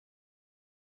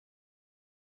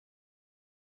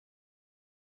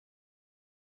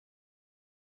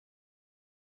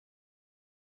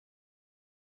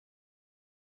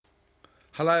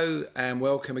Hello and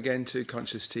welcome again to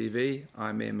Conscious TV.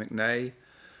 I'm Iain McNay.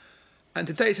 And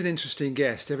today's an interesting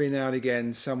guest. Every now and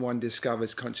again someone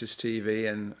discovers Conscious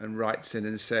TV and writes in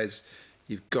and says,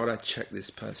 you've got to check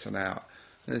this person out.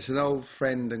 And it's an old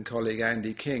friend and colleague,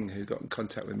 Andy King, who got in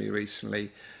contact with me recently.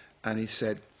 And he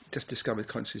said, just discovered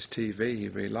Conscious TV. He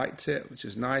really liked it, which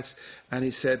is nice. And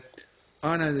he said,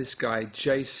 I know this guy,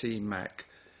 JC Mack.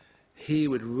 He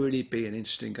would really be an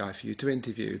interesting guy for you to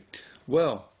interview.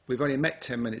 Well, we've only met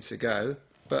 10 minutes ago,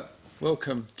 but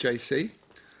welcome, JC.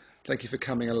 Thank you for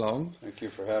coming along. Thank you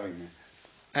for having me.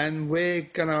 And we're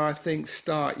going to, I think,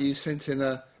 start. You sent in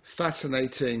a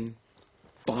fascinating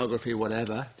biography,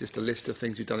 whatever, just a list of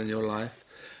things you've done in your life.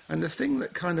 And the thing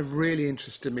that kind of really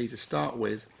interested me to start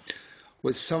with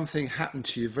was something happened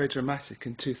to you very dramatic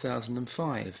in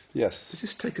 2005. Yes. So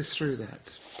just take us through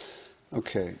that.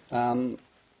 Okay.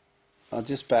 I'll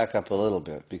just back up a little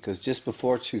bit, because just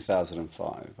before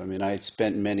 2005, I mean, I had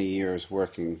spent many years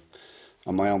working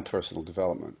on my own personal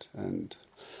development, and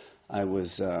I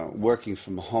was working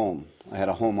from home. I had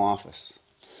a home office,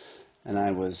 and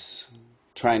I was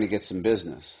trying to get some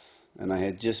business, and I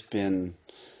had just been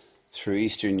through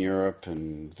Eastern Europe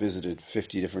and visited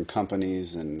 50 different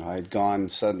companies, and I had gone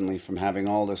suddenly from having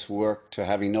all this work to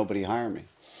having nobody hire me.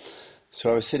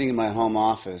 So I was sitting in my home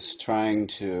office trying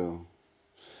to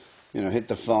hit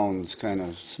the phones, kind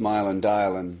of smile and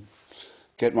dial and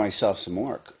get myself some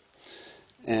work.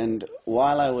 And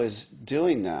while I was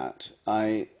doing that,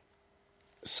 I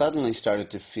suddenly started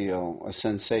to feel a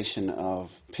sensation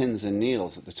of pins and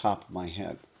needles at the top of my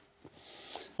head.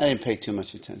 I didn't pay too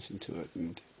much attention to it,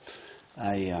 and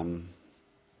I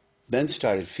then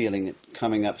started feeling it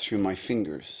coming up through my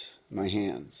fingers, my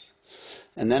hands.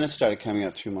 And then it started coming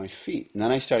up through my feet. And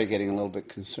then I started getting a little bit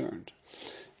concerned.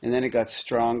 And then it got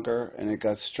stronger, and it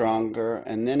got stronger,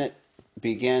 and then it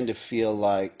began to feel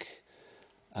like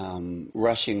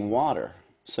rushing water.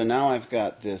 So now I've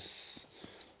got this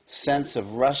sense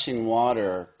of rushing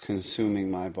water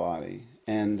consuming my body,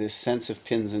 and this sense of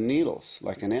pins and needles,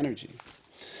 like an energy.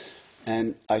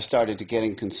 And I started to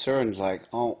getting concerned, like,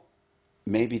 oh,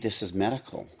 maybe this is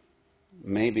medical.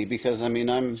 Maybe, because, I mean,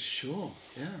 I'm... Sure,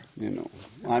 yeah.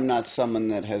 I'm not someone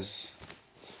that has...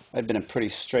 I've been a pretty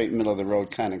straight,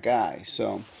 middle-of-the-road kind of guy.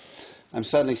 So I'm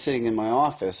suddenly sitting in my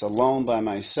office alone by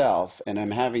myself, and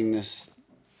I'm having this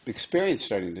experience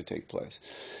starting to take place.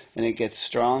 And it gets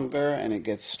stronger, and it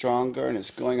gets stronger, and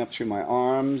it's going up through my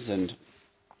arms, and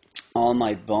all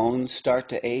my bones start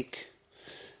to ache.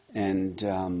 And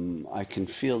I can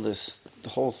feel the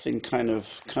whole thing kind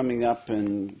of coming up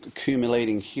and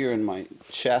accumulating here in my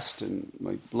chest and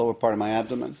my lower part of my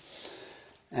abdomen.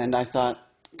 And I thought,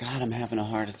 God, I'm having a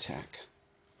heart attack.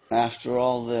 After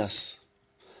all this,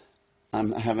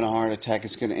 I'm having a heart attack.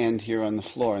 It's going to end here on the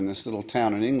floor in this little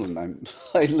town in England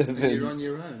I live in. You're on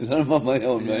your own. I'm on my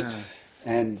own, yeah. Right?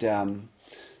 And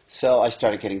so I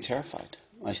started getting terrified.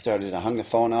 I hung the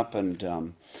phone up, and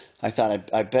I thought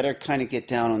I better kind of get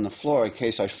down on the floor in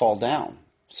case I fall down.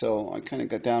 So I kind of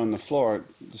got down on the floor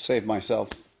to save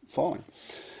myself falling.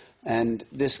 And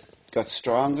this got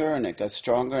stronger, and it got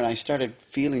stronger, and I started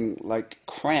feeling like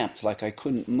cramped, like I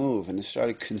couldn't move, and it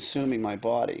started consuming my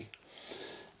body.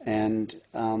 And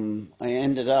I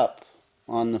ended up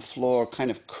on the floor, kind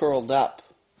of curled up,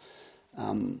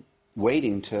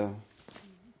 waiting to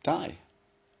die.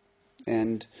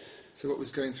 And so what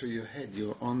was going through your head? You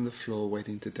were on the floor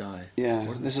waiting to die. Yeah,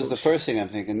 this is the first thing I'm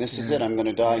thinking. This is it. I'm going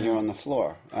to die here on the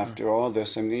floor. After all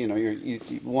this, I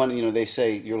mean, they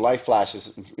say your life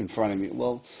flashes in front of me.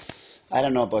 Well, I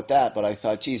don't know about that, but I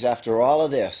thought, geez, after all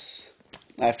of this,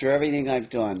 after everything I've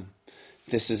done,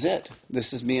 this is it.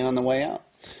 This is me on the way out.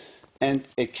 And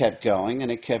it kept going,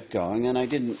 and it kept going, and I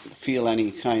didn't feel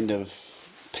any kind of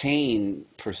pain,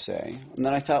 per se. And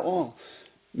then I thought, well,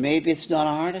 maybe it's not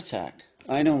a heart attack.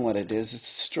 I know what it is. It's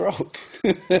a stroke.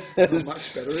 Well,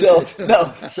 much better, is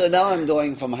it? So now I'm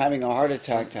going from having a heart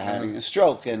attack to having a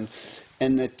stroke, and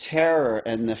the terror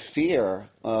and the fear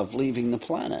of leaving the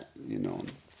planet,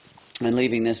 and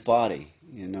leaving this body.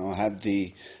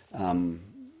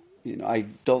 I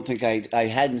don't think I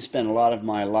hadn't spent a lot of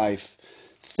my life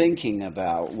thinking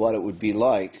about what it would be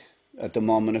like at the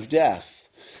moment of death.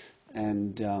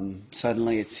 And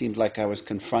suddenly it seemed like I was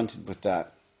confronted with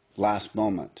that last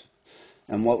moment.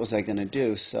 And what was I going to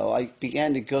do? So I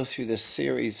began to go through this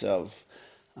series of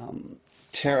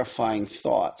terrifying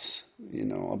thoughts,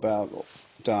 about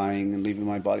dying and leaving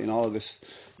my body and all of this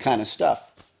kind of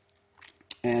stuff.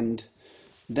 And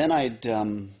then I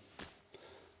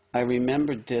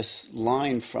remembered this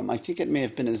line from, I think it may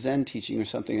have been a Zen teaching or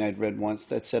something I'd read once,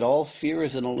 that said, all fear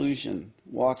is an illusion.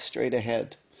 Walk straight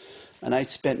ahead. And I'd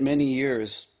spent many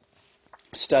years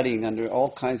studying under all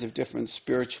kinds of different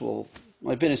spiritual...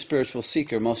 I've been a spiritual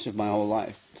seeker most of my whole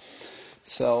life.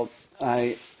 So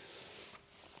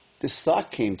this thought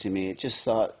came to me. It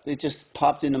just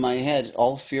popped into my head.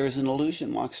 All fear is an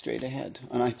illusion. Walk straight ahead.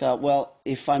 And I thought, well,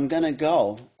 if I'm going to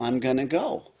go, I'm going to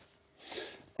go.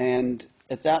 And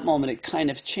at that moment, it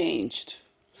kind of changed.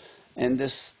 And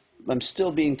I'm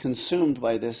still being consumed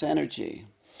by this energy.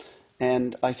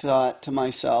 And I thought to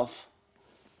myself,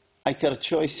 I got a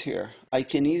choice here. I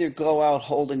can either go out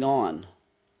holding on,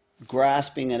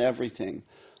 grasping at everything,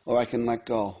 or I can let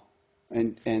go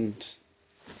and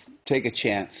take a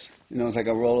chance. You know, it's like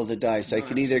a roll of the dice. No,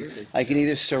 I can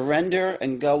either surrender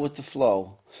and go with the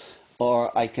flow,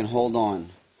 or I can hold on.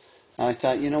 And I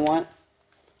thought, you know what?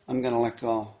 I'm going to let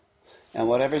go. And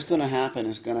whatever's going to happen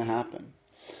is going to happen.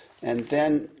 And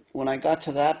then when I got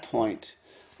to that point,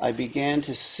 I began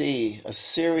to see a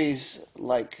series,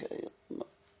 like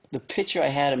the picture I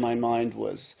had in my mind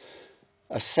was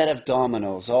a set of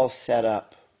dominoes all set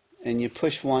up. And you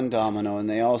push one domino and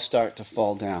they all start to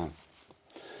fall down.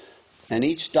 And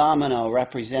each domino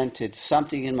represented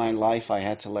something in my life I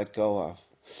had to let go of.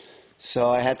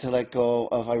 So I had to let go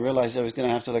of, I realized I was going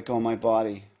to have to let go of my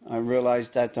body. I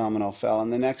realized that domino fell.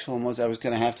 And the next one was I was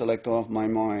going to have to let go of my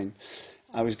mind.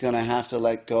 I was going to have to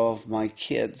let go of my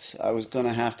kids. I was going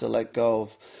to have to let go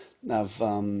of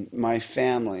my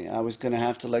family. I was going to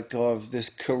have to let go of this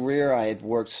career I had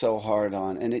worked so hard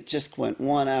on. And it just went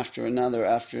one after another,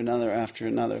 after another, after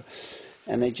another.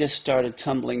 And they just started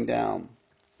tumbling down.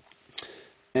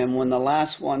 And when the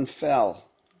last one fell,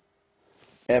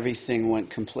 everything went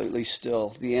completely still.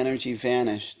 The energy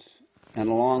vanished. And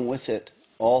along with it,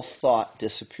 all thought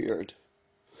disappeared.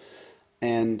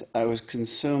 And I was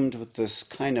consumed with this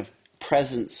kind of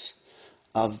presence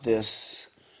of this,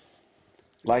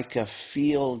 like a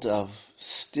field of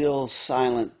still,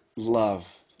 silent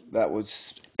love that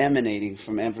was emanating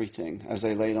from everything as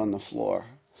I laid on the floor.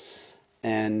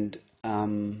 And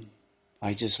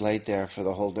I just laid there for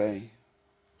the whole day.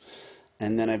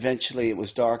 And then eventually it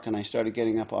was dark and I started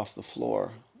getting up off the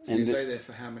floor. So you lay there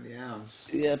for how many hours?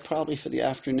 Yeah, probably for the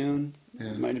afternoon.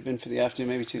 Yeah. It might have been for the afternoon,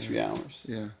 maybe 2-3 hours.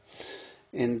 Yeah.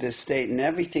 In this state, and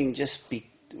everything just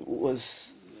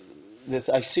was...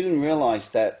 I soon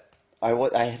realized that I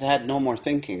had had no more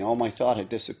thinking. All my thought had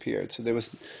disappeared. So there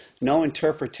was no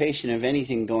interpretation of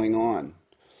anything going on.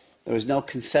 There was no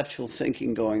conceptual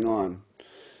thinking going on.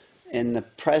 And the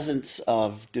presence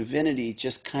of divinity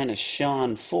just kind of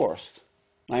shone forth.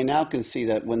 I now can see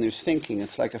that when there's thinking,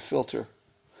 it's like a filter.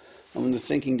 And when the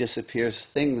thinking disappears,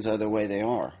 things are the way they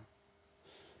are,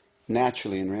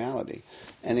 naturally in reality.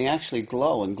 And they actually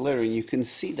glow and glitter, and you can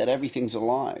see that everything's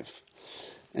alive.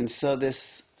 And so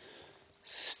this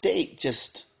state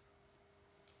just,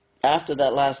 after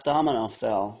that last domino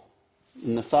fell,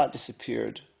 and the thought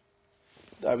disappeared,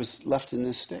 I was left in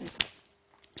this state.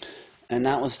 And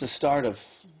that was the start of,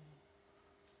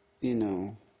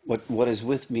 what is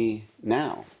with me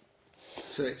now.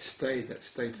 So it stayed, that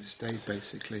state has stayed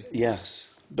basically. Yes,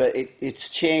 but it's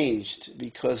changed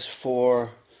because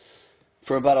for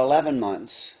about 11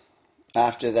 months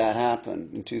after that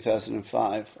happened in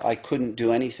 2005, I couldn't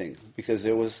do anything because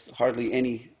there was hardly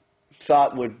any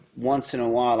thought. Once in a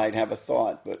while I'd have a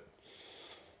thought, but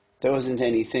there wasn't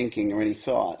any thinking or any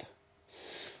thought.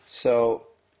 So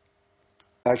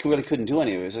I really couldn't do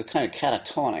any of it. It was kind of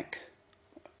catatonic.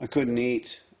 I couldn't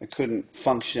eat. I couldn't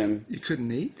function. You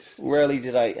couldn't eat? Rarely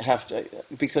did I have to,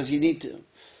 because you need to.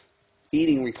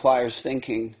 Eating requires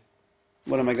thinking.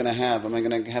 What am I going to have? Am I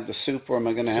going to have the soup, or am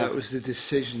I going to have... So it was the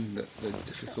decision that the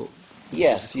difficult...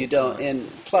 Yes, you don't. And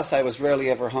plus, I was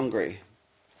rarely ever hungry.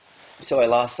 So I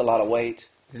lost a lot of weight.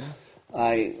 Yeah.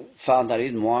 I found that I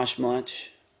didn't wash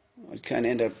much. I kind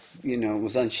of end up,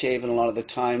 was unshaven a lot of the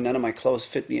time. None of my clothes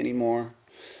fit me anymore.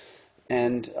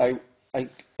 And I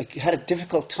had a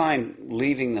difficult time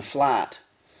leaving the flat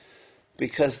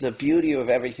because the beauty of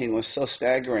everything was so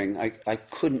staggering. I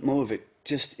couldn't move. It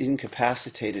just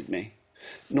incapacitated me.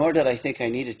 Nor did I think I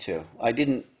needed to. There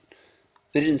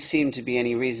didn't seem to be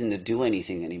any reason to do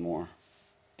anything anymore.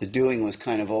 The doing was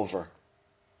kind of over.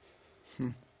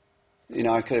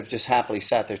 I could have just happily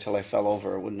sat there till I fell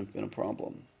over. It wouldn't have been a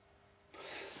problem.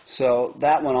 So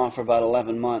that went on for about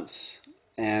 11 months,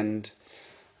 and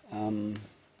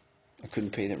I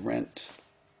couldn't pay the rent.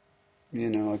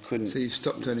 I couldn't... So you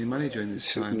stopped earning money during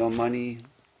this time? No money.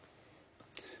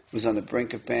 Was on the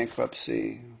brink of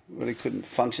bankruptcy. Really couldn't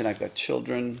function. I've got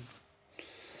children.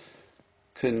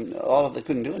 Couldn't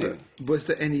do anything. But was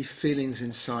there any feelings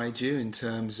inside you in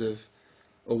terms of,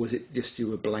 or was it just you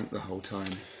were blank the whole time?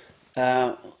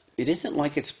 It isn't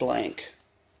like it's blank.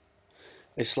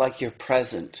 It's like you're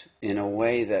present in a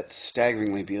way that's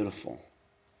staggeringly beautiful.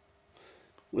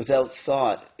 Without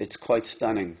thought, it's quite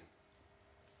stunning.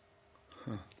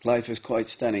 Life is quite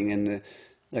stunning, and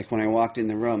like when I walked in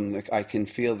the room, like I can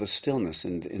feel the stillness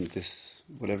in this,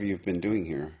 whatever you've been doing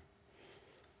here.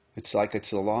 It's like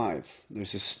it's alive.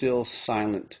 There's a still,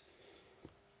 silent,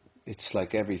 it's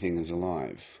like everything is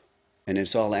alive. And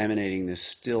it's all emanating this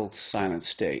still, silent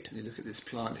state. You look at this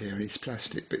plant here, and it's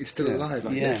plastic, but it's still alive,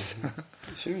 I guess.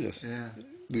 Sure it is. Yeah.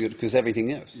 Because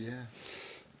everything is. Yeah.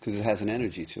 Because it has an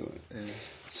energy to it. Yeah.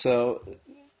 So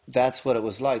that's what it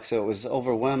was like. So it was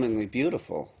overwhelmingly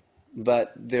beautiful.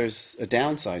 But there's a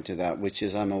downside to that, which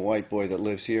is I'm a white boy that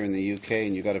lives here in the UK,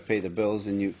 and you got to pay the bills,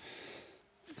 and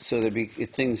so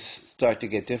things start to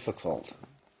get difficult.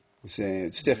 You see,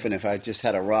 it's different if I just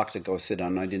had a rock to go sit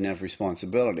on and I didn't have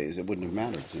responsibilities. It wouldn't have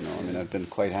mattered, you know. I mean, I've been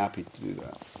quite happy to do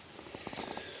that.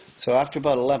 So after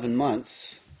about 11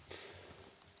 months,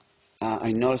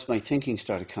 I noticed my thinking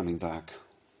started coming back.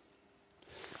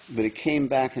 But it came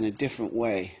back in a different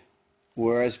way.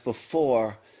 Whereas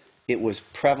before, it was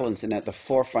prevalent and at the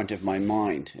forefront of my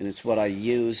mind. And it's what I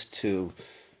used to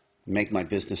make my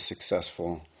business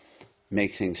successful,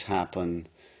 make things happen,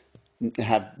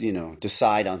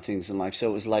 decide on things in life. So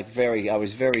it was like I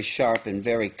was very sharp and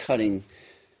very cutting.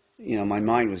 My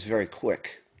mind was very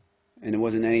quick. And it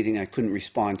wasn't anything I couldn't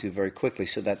respond to very quickly.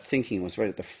 So that thinking was right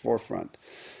at the forefront.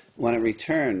 When it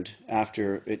returned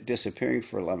after it disappearing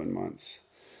for 11 months,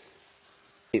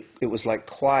 it was like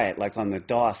quiet, like on the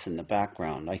DOS in the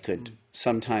background. I could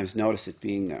sometimes notice it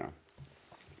being there.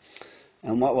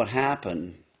 And what would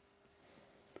happen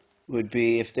would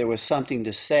be if there was something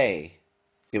to say,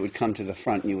 it would come to the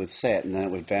front and you would say it, and then it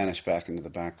would vanish back into the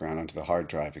background onto the hard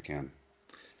drive again.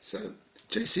 So,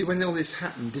 JC, when all this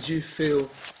happened, did you feel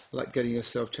like getting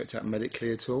yourself checked out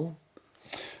medically at all?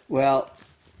 Well,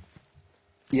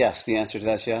 yes, the answer to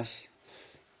that is yes.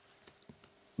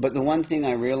 But the one thing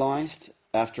I realized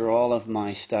after all of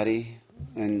my study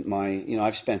and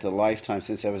I've spent a lifetime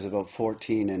since I was about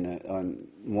 14 on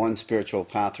one spiritual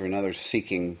path or another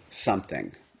seeking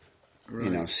something.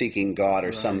 Right. Seeking God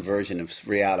or some version of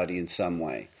reality in some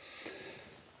way.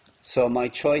 So my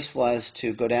choice was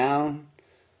to go down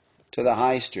to the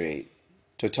high street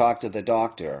to talk to the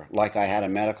doctor like I had a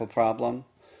medical problem,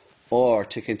 or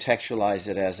to contextualize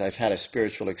it as I've had a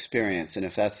spiritual experience, and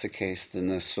if that's the case, then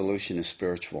the solution is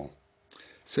spiritual.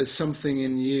 So something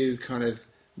in you kind of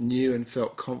knew and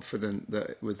felt confident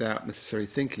that without necessarily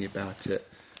thinking about it,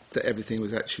 that everything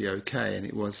was actually okay, and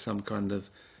it was some kind of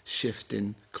shift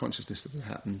in consciousness that had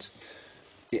happened.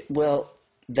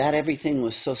 That everything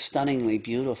was so stunningly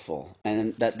beautiful,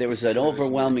 and that there was an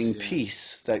overwhelming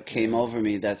peace that came over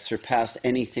me that surpassed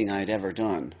anything I'd ever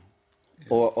done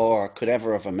or could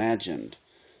ever have imagined,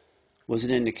 was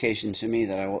an indication to me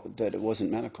that it wasn't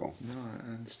medical. No,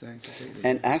 I understand completely.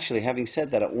 And actually, having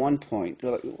said that, at one point,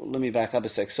 let me back up a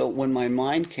sec. So when my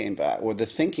mind came back, or the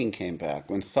thinking came back,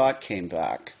 when thought came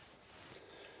back,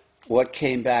 what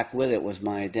came back with it was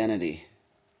my identity.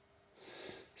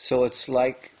 So it's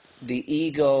like the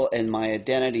ego and my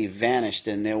identity vanished,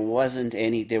 and there was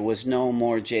no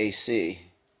more JC.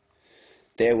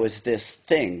 There was this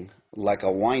thing, like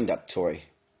a wind-up toy,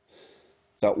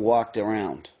 that walked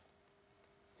around,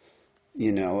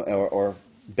 or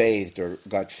bathed or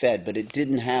got fed, but it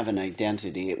didn't have an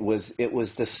identity. It was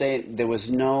the same. There was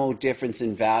no difference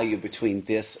in value between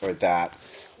this or that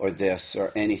or this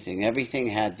or anything. Everything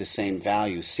had the same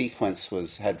value.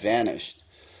 Sequence had vanished.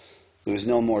 There was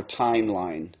no more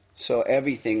timeline. So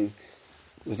everything,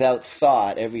 without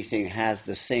thought, everything has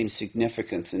the same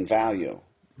significance and value.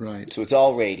 Right. So it's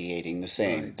all radiating the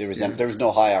same. Right. There's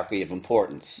no hierarchy of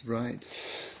importance. Right.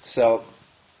 So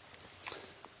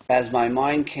as my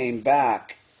mind came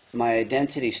back, my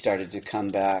identity started to come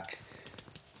back,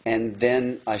 and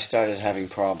then I started having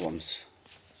problems.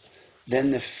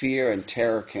 Then the fear and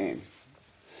terror came.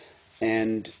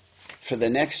 And for the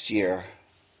next year,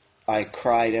 I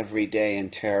cried every day in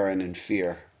terror and in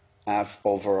fear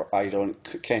over,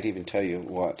 can't even tell you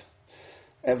what.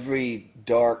 Every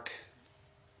dark,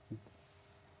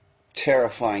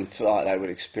 terrifying thought I would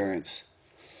experience.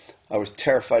 I was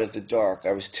terrified of the dark.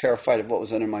 I was terrified of what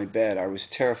was under my bed. I was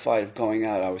terrified of going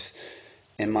out.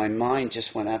 And my mind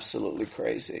just went absolutely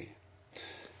crazy.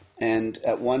 And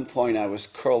at one point I was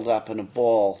curled up in a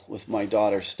ball with my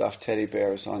daughter's stuffed teddy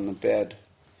bears on the bed,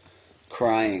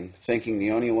 crying, thinking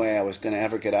the only way I was going to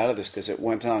ever get out of this, because it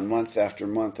went on month after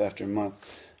month after month,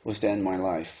 was to end my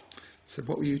life. So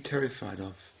what were you terrified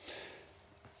of?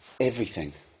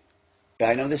 Everything.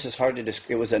 I know this is hard to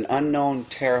describe. It was an unknown,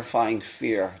 terrifying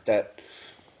fear that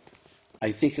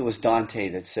I think it was Dante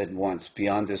that said once,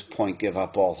 "Beyond this point, give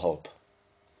up all hope,"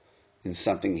 in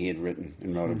something he had written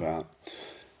and wrote about.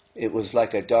 It was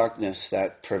like a darkness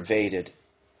that pervaded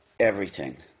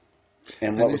everything.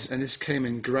 And this came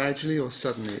in gradually or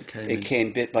suddenly? It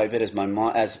came bit by bit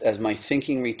as my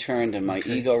thinking returned and my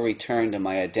ego returned and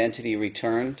my identity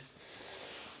returned.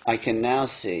 I can now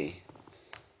see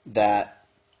that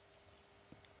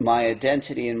my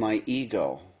identity and my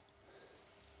ego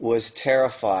was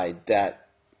terrified that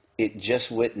it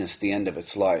just witnessed the end of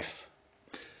its life.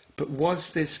 But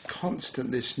was this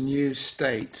constant, this new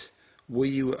state, were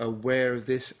you aware of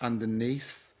this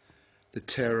underneath the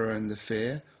terror and the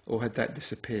fear, or had that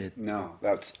disappeared? No,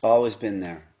 that's always been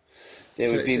there.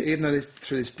 So even though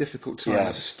through this difficult time,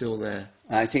 it's still there.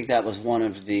 And I think that was one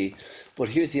of the... But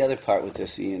here's the other part with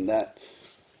this, Ian, that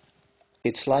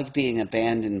it's like being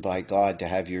abandoned by God to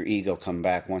have your ego come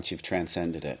back once you've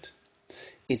transcended it.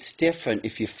 It's different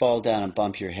if you fall down and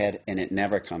bump your head and it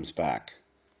never comes back.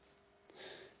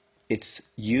 It's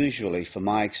usually, from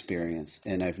my experience,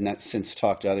 and I've not since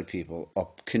talked to other people,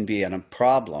 can be a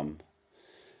problem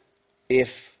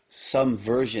if some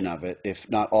version of it, if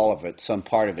not all of it, some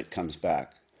part of it comes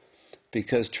back.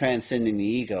 Because transcending the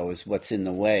ego is what's in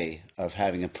the way of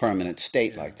having a permanent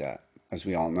state like that, as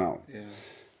we all know. Yeah.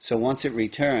 So once it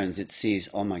returns, it sees,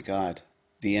 oh my God,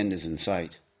 the end is in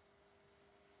sight.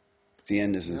 The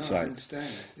end is in sight. I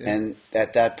understand. Yeah. And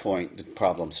at that point, the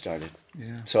problem started.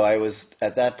 Yeah. So I was,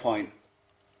 at that point,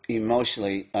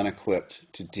 emotionally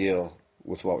unequipped to deal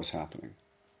with what was happening.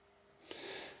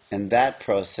 And that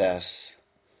process,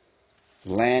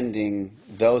 landing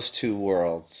those two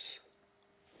worlds,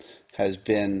 has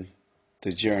been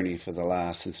the journey for the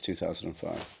last, since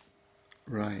 2005.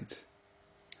 Right.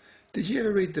 Did you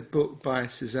ever read the book by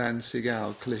Suzanne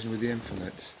Segal, Collision with the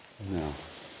Infinite? No.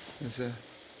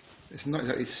 It's not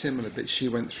exactly similar, but she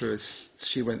went through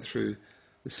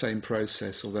the same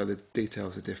process, although the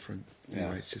details are different.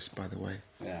 Anyway, it's just by the way.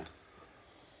 Yeah.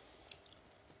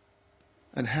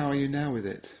 And how are you now with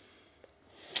it?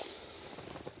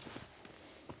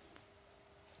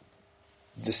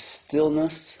 The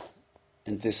stillness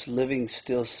and this living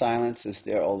still silence is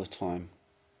there all the time.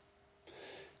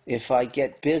 If I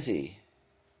get busy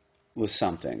with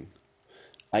something,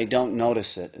 I don't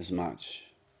notice it as much.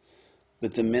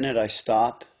 But the minute I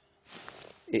stop,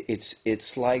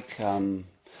 it's like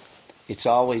it's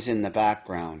always in the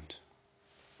background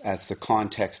as the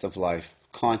context of life.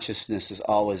 Consciousness is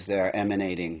always there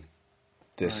emanating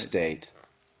this state.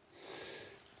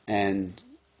 And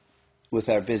with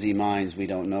our busy minds, we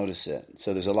don't notice it.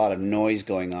 So there's a lot of noise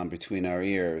going on between our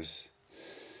ears.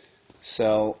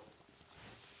 So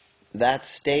that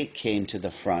state came to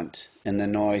the front and the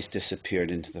noise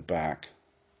disappeared into the back.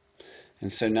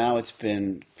 And so now it's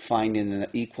been finding an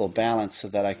equal balance so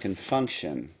that I can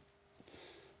function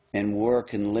and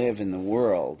work and live in the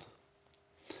world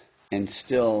and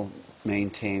still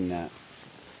maintain that.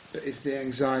 But is the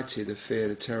anxiety, the fear,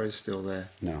 the terror still there?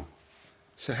 No.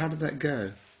 So how did that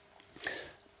go?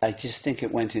 I just think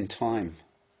it went in time.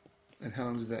 And how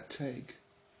long did that take?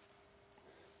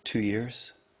 2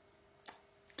 years.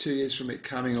 2 years from it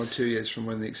coming, or 2 years from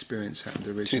when the experience happened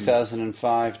originally?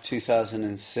 2005,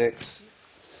 2006,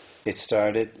 it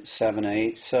started, 7,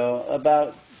 8, so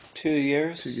about 2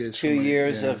 years. 2 years. 2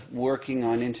 years of working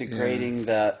on integrating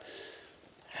that,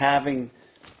 having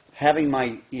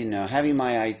my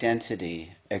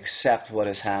identity accept what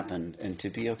has happened and to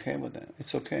be okay with it.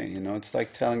 It's okay,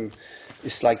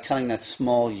 It's like telling that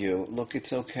small you, look,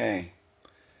 it's okay.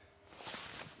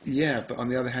 Yeah, but on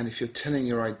the other hand, if you're telling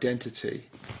your identity,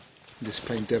 I'm just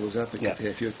playing devil's advocate here,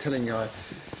 if you're telling your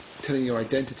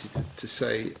identity to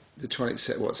say, to try and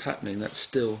accept what's happening, that's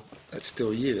still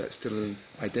you, that's still an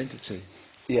identity.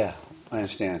 Yeah, I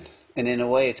understand. And in a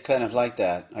way, it's kind of like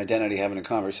that, identity having a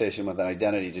conversation with an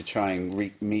identity to try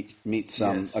and meet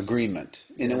some agreement.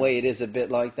 In a way, it is a bit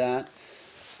like that.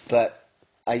 But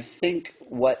I think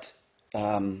what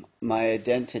my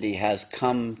identity has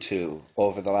come to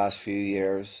over the last few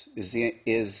years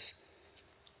is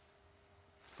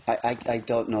I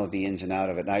don't know the ins and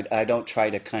outs of it. And I don't try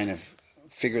to kind of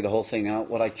figure the whole thing out.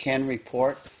 What I can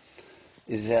report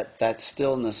is that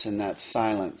stillness and that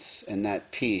silence and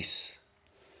that peace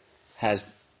has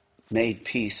made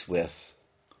peace with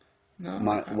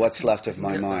what's left of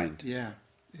my mind. Yeah,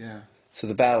 yeah. So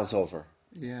the battle's over.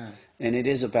 Yeah. And it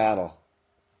is a battle.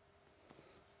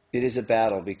 It is a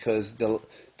battle because the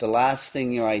last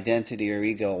thing your identity or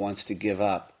ego wants to give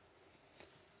up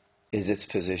is its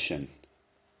position.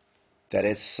 That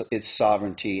it's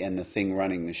sovereignty and the thing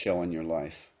running the show in your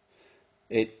life.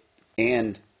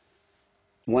 And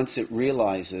once it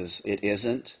realizes it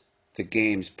isn't, the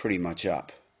game's pretty much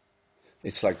up.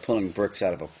 It's like pulling bricks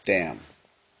out of a dam.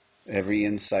 Every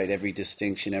insight, every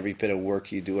distinction, every bit of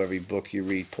work you do, every book you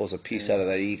read pulls a piece out of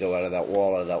that ego, out of that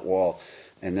wall,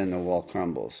 and then the wall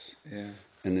crumbles. Yeah.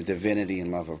 And the divinity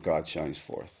and love of God shines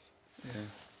forth. Yeah.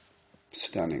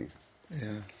 Stunning.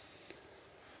 Yeah.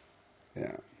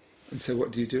 Yeah. And so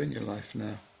what do you do in your life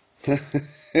now?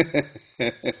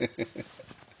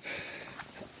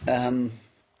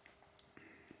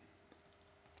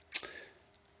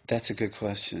 That's a good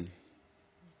question.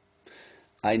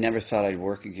 I never thought I'd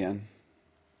work again.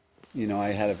 You know, I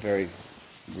had a very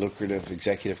lucrative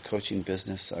executive coaching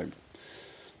business. I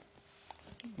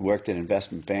worked in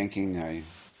investment banking. I,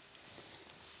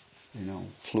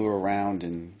 flew around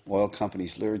in oil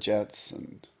companies' Learjets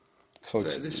and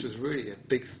coached. So this was really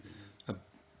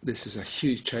this is a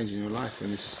huge change in your life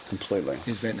when this completely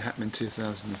event happened in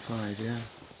 2005. Yeah.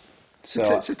 So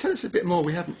Tell us a bit more.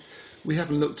 We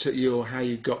haven't looked at how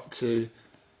you got to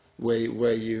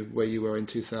where you were in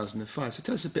 2005. So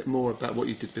tell us a bit more about what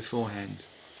you did beforehand.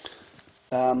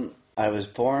 I was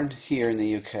born here in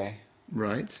the UK.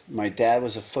 Right. My dad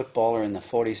was a footballer in the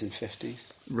 40s and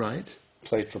 50s. Right.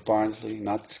 Played for Barnsley,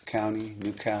 Notts County,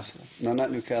 Newcastle. No,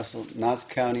 not Newcastle. Notts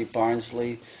County,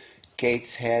 Barnsley,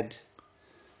 Gateshead,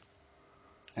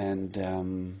 and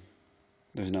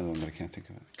there's another one, but I can't think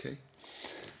of it. Okay.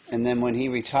 And then when he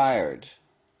retired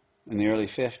in the early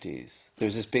 50s, there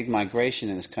was this big migration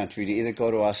in this country to either go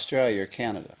to Australia or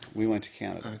Canada. We went to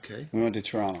Canada. Okay. We went to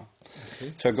Toronto.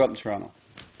 Okay. So I grew up in Toronto.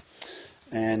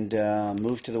 And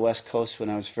moved to the West Coast when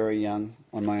I was very young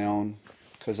on my own.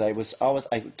 Because I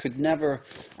never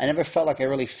felt like I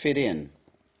really fit in.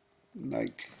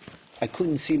 Like, I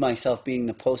couldn't see myself being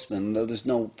the postman, though there's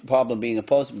no problem being a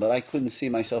postman, but I couldn't see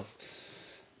myself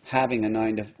having a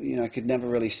I could never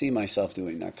really see myself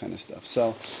doing that kind of stuff.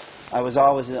 So I was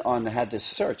always had this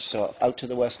search. So out to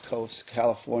the West Coast,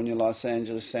 California, Los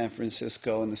Angeles, San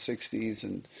Francisco in the 60s,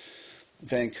 and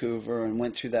Vancouver, and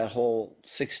went through that whole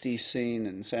 60s scene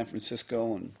in San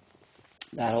Francisco and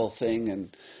that whole thing,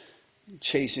 and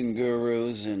chasing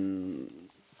gurus and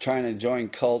trying to join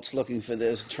cults, looking for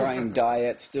this, trying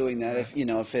diets, doing that.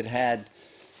 If it had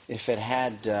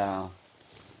a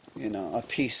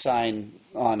peace sign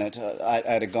on it,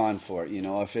 I'd have gone for it.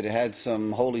 If it had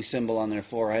some holy symbol on their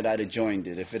forehead, I'd have joined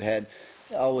it. If it had,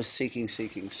 always seeking.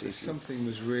 Something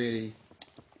was really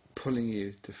pulling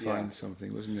you to find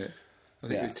something, wasn't it? I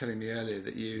think you were telling me earlier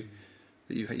that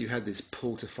you had this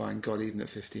pull to find God even at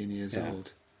 15 years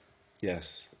old.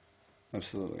 Yes.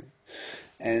 Absolutely.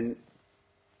 And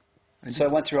so I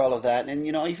went through all of that. And,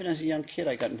 even as a young kid,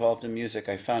 I got involved in music.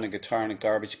 I found a guitar in a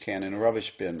garbage can in a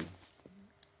rubbish bin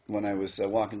when I was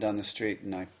walking down the street,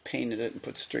 and I painted it and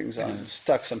put strings on it and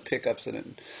stuck some pickups in it.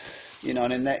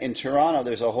 And in Toronto,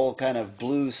 there's a whole kind of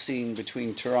blues scene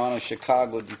between Toronto,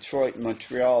 Chicago, Detroit, and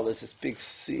Montreal. There's this big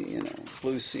scene,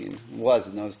 blues scene. It was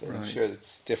in those days. Right. I'm sure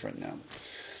it's different now.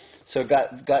 So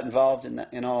got involved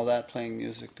in all of that, playing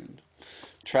music, and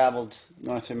traveled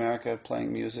North America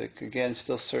playing music. Again,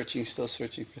 still searching for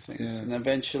things. Yeah. And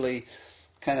eventually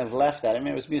kind of left that. I mean,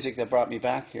 it was music that brought me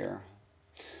back here.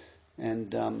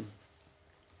 And,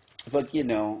 but,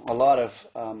 a lot of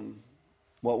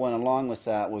what went along with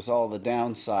that was all the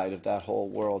downside of that whole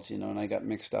world, and I got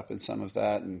mixed up in some of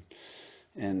that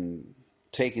and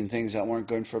taking things that weren't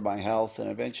good for my health. And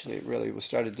eventually it really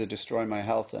started to destroy my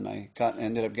health, and I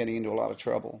ended up getting into a lot of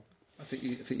trouble. I think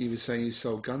you were saying you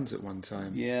sold guns at one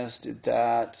time. Yes, did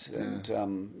that, and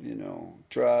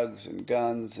drugs and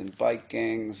guns and bike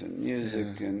gangs and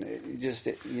music, and it just.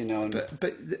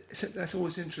 But that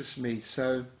always interests me.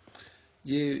 So,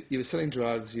 you were selling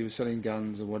drugs, you were selling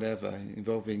guns or whatever,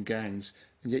 involving gangs,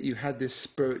 and yet you had this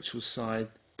spiritual side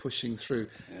pushing through.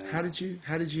 Yeah.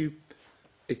 How did you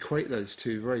equate those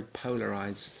two very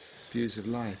polarized views of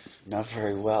life? Not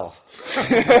very well.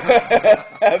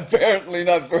 Apparently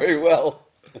not very well,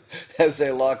 as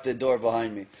they locked the door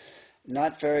behind me.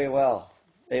 Not very well.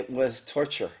 It was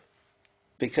torture.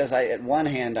 Because at one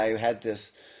hand, I had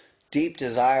this deep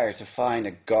desire to find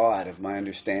a God of my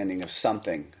understanding of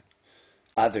something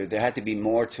other. There had to be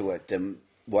more to it than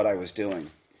what I was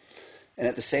doing. And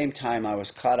at the same time, I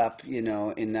was caught up,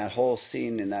 in that whole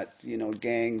scene, in that,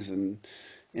 gangs and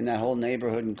in that whole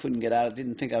neighborhood, and couldn't get out. I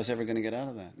didn't think I was ever going to get out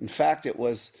of that. In fact, it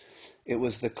was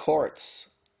the courts.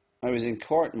 I was in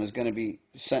court and was going to be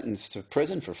sentenced to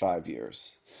prison for 5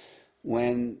 years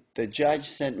when the judge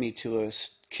sent me to a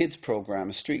kids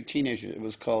program, a street teenager. It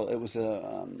was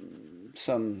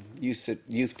some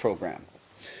youth program.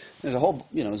 There's a whole,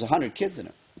 there was 100 kids in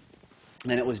it,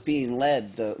 and it was being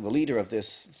led. The leader of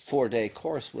this 4-day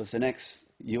course was an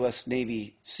ex-U.S.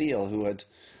 Navy SEAL who had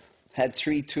had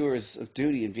 3 tours of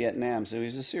duty in Vietnam, so he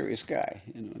was a serious guy.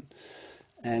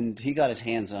 And he got his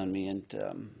hands on me,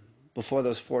 and before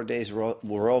those 4 days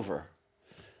were over,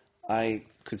 I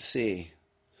could see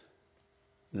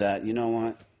that, you know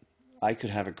what, I could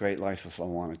have a great life if I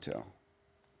wanted to.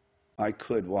 I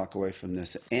could walk away from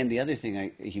this. And the other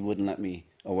thing he wouldn't let me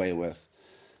away with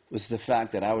was the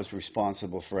fact that I was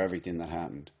responsible for everything that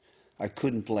happened. I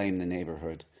couldn't blame the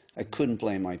neighborhood. I couldn't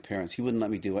blame my parents. He wouldn't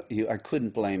let me do it. I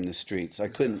couldn't blame the streets. I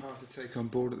couldn't. Was that hard to take on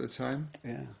board at the time?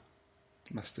 Yeah.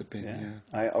 Must have been,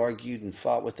 yeah. I argued and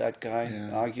fought with that guy.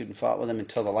 Yeah. Argued and fought with him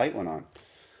until the light went on.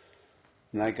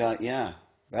 And I got,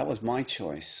 that was my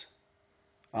choice.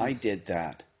 I did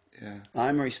that. Yeah.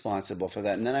 I'm responsible for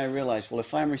that. And then I realized, well,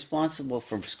 if I'm responsible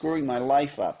for screwing my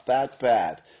life up that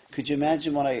bad, could you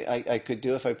imagine what I could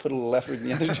do if I put a little effort in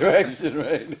the other direction,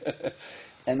 right?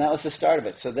 And that was the start of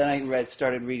it. So then I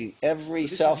started reading every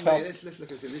self-help. Let's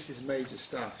look at it. This is major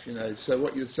stuff, So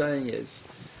what you're saying is,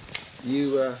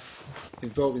 you were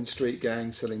involved in street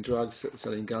gangs, selling drugs,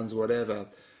 selling guns, or whatever,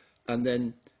 and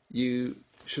then you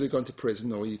should have gone to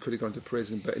prison, or you could have gone to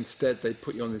prison, but instead they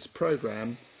put you on this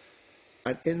program,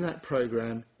 and in that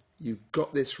program you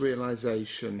got this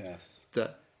realization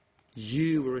that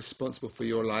you were responsible for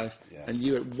your life, and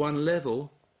you at one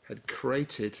level had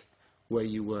created where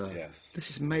you were.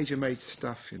 This is major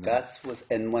stuff,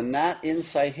 And when that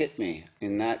insight hit me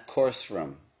in that course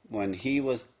room, when he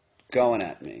was going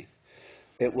at me,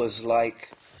 it was like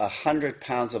 100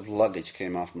 pounds of luggage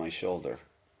came off my shoulder.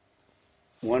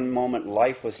 One moment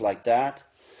life was like that,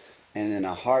 and in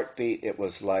a heartbeat it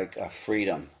was like a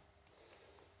freedom.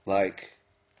 Like,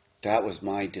 that was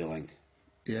my doing.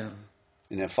 Yeah.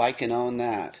 And if I can own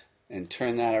that and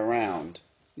turn that around,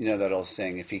 you know that old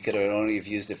saying, if he could only have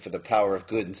used it for the power of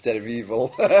good instead of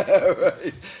evil,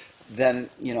 right? Then,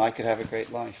 I could have a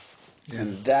great life. Yeah.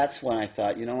 And that's when I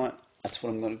thought, you know what? That's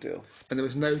what I'm going to do. And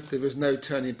there was no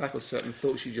turning back or certain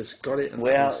thoughts. You just got it, and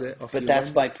that was it. But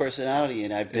that's my personality,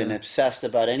 and I've been obsessed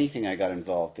about anything I got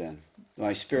involved in.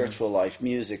 My spiritual life,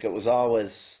 music, it was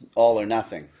always all or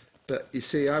nothing. But you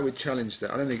see, I would challenge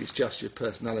that. I don't think it's just your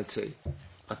personality.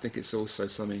 I think it's also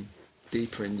something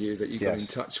deeper in you that you got in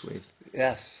touch with.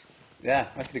 Yes. Yeah,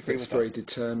 I could agree with that. It's very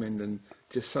determined and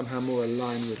just somehow more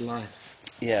aligned with life.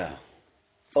 Yeah.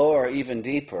 Or even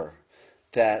deeper,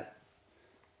 that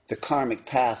the karmic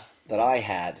path that I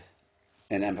had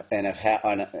and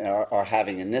are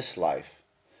having in this life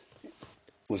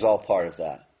was all part of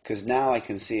that. Because now I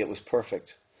can see it was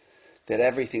perfect. That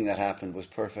everything that happened was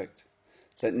perfect.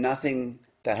 That nothing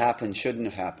that happened shouldn't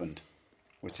have happened,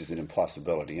 which is an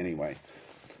impossibility anyway.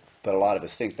 But a lot of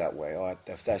us think that way. Oh,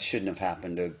 if that shouldn't have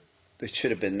happened, it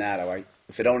should have been that. Or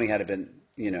if it only had been,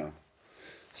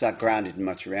 it's not grounded in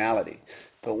much reality.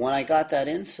 But when I got that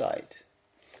insight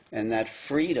and that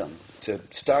freedom to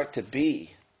start to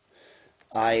be,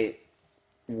 I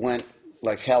went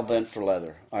like hell-bent for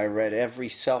leather. I read every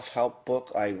self-help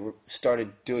book. I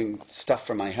started doing stuff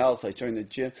for my health. I joined the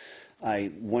gym.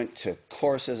 I went to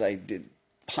courses. I did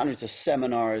hundreds of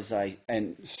seminars.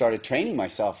 And started training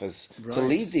myself to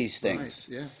lead these things.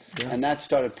 Right. Yeah. And that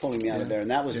started pulling me out of there. And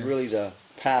that was really the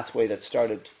pathway that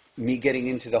started me getting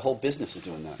into the whole business of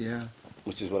doing that. Yeah.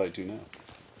 Which is what I do now.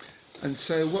 And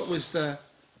so what was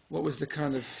the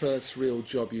kind of first real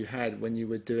job you had when you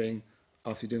were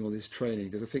after doing all this training?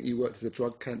 Because I think you worked as a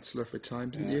drug counsellor for a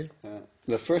time, didn't you?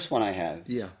 The first one I had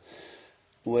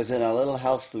was in a little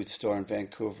health food store in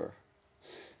Vancouver.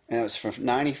 And it was for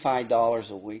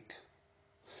 $95 a week.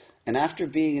 And after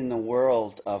being in the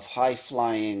world of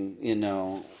high-flying,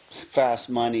 fast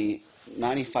money,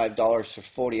 $95 for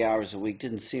 40 hours a week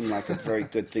didn't seem like a very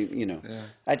good thing,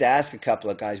 I had to ask a couple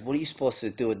of guys, what are you supposed to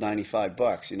do with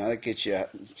 $95? That gets you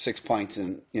 6 pints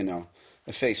and,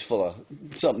 a face full of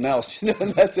something else,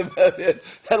 and that's about it.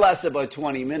 That lasted about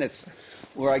 20 minutes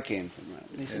where I came from.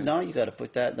 Right? They said, no, you got to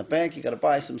put that in the bank, you got to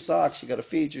buy some socks, you got to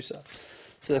feed yourself.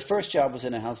 So the first job was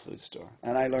in a health food store,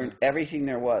 and I learned everything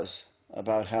there was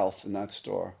about health in that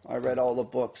store. I read all the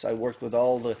books, I worked with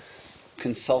all the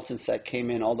consultants that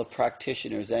came in, all the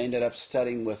practitioners. I ended up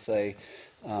studying with a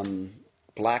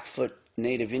Blackfoot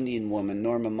Native Indian woman,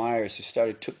 Norma Myers,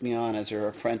 who took me on as her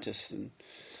apprentice, and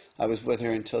I was with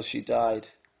her until she died,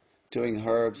 doing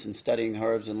herbs and studying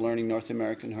herbs and learning North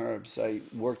American herbs. I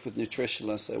worked with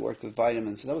nutritionists, I worked with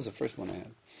vitamins, so that was the first one I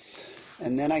had.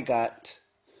 And then I got,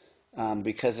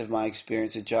 because of my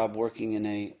experience, a job working in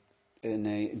a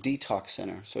detox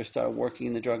center. So I started working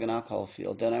in the drug and alcohol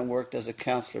field. Then I worked as a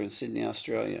counselor in Sydney,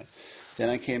 Australia. Then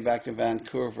I came back to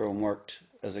Vancouver and worked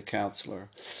as a counselor.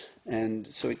 And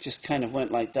so it just kind of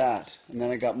went like that. And then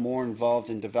I got more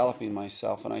involved in developing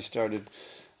myself, and I started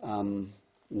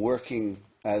working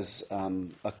as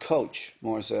a coach,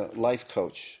 more as a life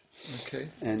coach. Okay.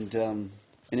 And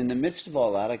in the midst of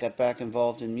all that, I got back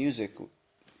involved in music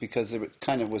because it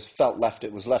kind of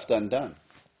it was left undone.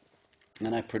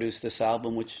 And I produced this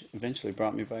album, which eventually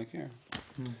brought me back here.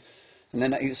 Mm. And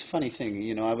then it was a funny thing,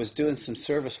 you know, I was doing some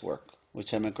service work,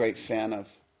 which I'm a great fan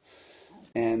of.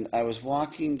 And I was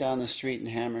walking down the street in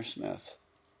Hammersmith,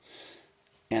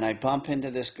 and I bump into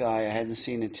this guy I hadn't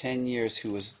seen in 10 years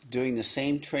who was doing the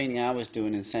same training I was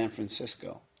doing in San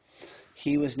Francisco.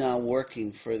 He was now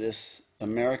working for this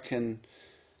American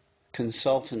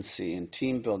consultancy and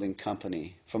team building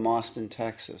company from Austin,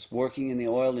 Texas, working in the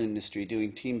oil industry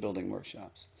doing team building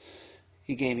workshops.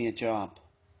 He gave me a job.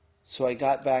 So I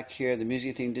got back here, the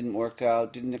music thing didn't work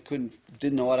out, didn't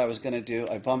know what I was going to do.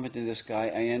 I bump into this guy,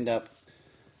 I end up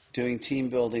doing team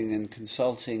building and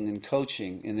consulting and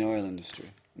coaching in the oil industry.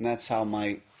 And that's how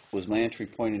was my entry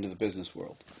point into the business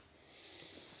world.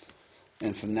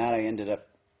 And from that I ended up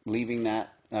leaving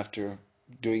that after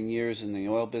doing years in the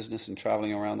oil business and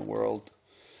traveling around the world,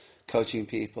 coaching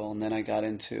people, and then I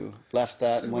left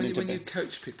that. So and when you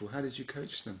coach people, how did you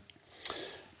coach them?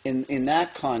 In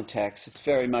that context, it's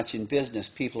very much in business.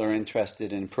 People are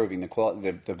interested in improving the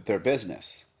quality their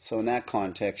business. So in that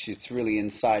context, it's really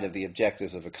inside of the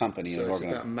objectives of a company. So it's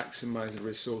about maximise the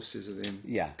resources of them,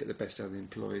 yeah, get the best out of the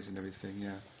employees and everything,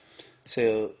 yeah.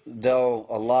 So though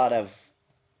a lot of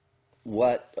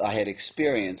what I had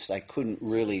experienced, I couldn't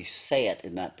really say it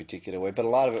in that particular way, but a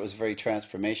lot of it was very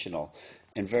transformational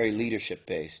and very leadership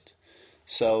based.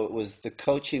 So the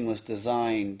coaching was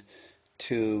designed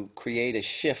to create a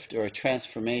shift or a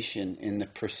transformation in the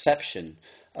perception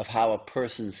of how a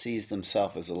person sees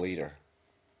themselves as a leader.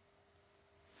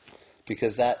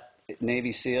 Because that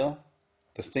Navy SEAL,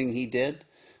 the thing he did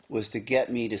was to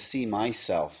get me to see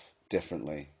myself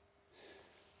differently.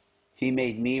 He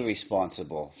made me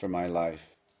responsible for my life.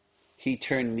 He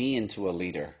turned me into a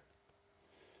leader.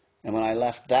 And when I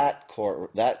left that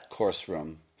course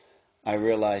room, I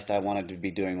realized I wanted to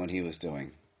be doing what he was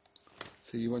doing.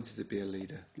 So you wanted to be a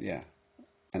leader? Yeah.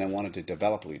 And I wanted to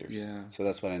develop leaders. Yeah. So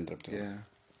that's what I ended up doing. Yeah.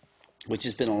 Which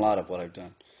has been a lot of what I've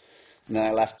done. And then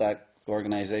I left that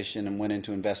organization and went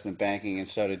into investment banking and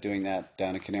started doing that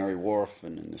down at Canary Wharf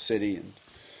and in the city, and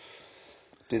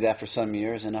did that for some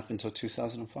years and up until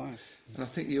 2005. And I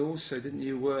think you also, didn't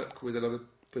you work with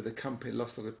a company that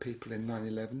lost a lot of people in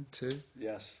 9/11 too?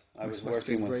 Yes. I was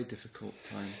working with a very difficult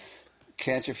time.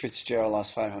 Cantor Fitzgerald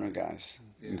lost 500 guys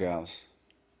and gals.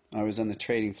 I was on the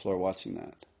trading floor watching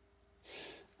that.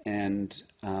 And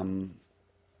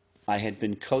I had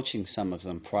been coaching some of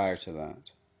them prior to that,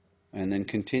 and then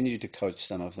continued to coach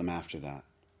some of them after that.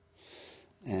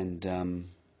 And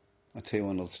I'll tell you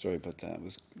one little story about that. It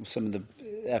was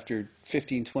after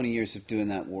 15, 20 years of doing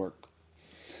that work,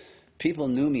 people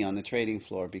knew me on the trading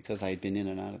floor because I had been in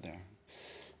and out of there.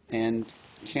 And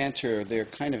Cantor, their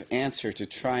kind of answer to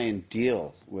try and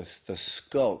deal with the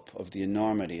scope of the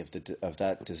enormity of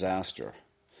that disaster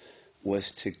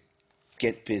was to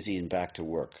get busy and back to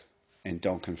work and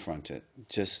don't confront it.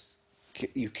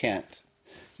 You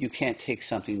can't take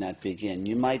something that big in.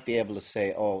 You might be able to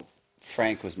say, oh,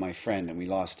 Frank was my friend and we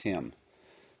lost him.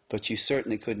 But you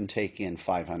certainly couldn't take in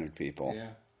 500 people. Yeah.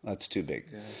 That's too big.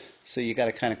 Yeah. So you got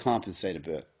to kind of compensate a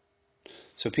bit.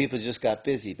 So people just got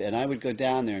busy. And I would go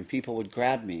down there and people would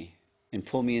grab me and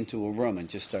pull me into a room and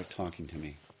just start talking to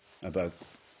me about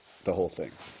the whole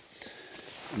thing.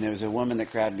 And there was a woman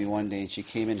that grabbed me one day and she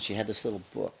came in and she had this little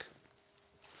book.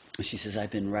 And she says,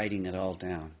 I've been writing it all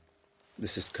down.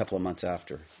 This is a couple of months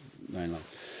after 9/11.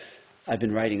 I've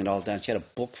been writing it all down. She had a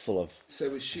book full of...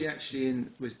 So was she actually in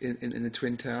the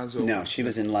Twin Towers? Or no, she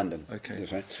was in London. Okay.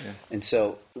 That's right. Yeah. And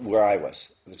so, where I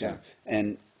was at the time. Yeah.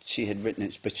 And she had written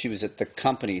it, but she was at the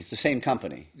same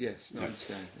company. Yes, no, I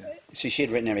understand. Yeah. So she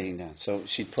had written everything down. So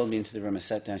she pulled me into the room and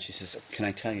sat down. She says, can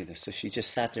I tell you this? So she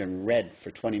just sat there and read for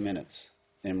 20 minutes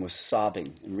and was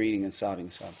sobbing and reading and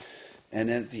sobbing. And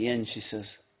then at the end she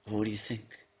says, well, what do you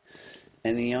think?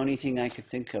 And the only thing I could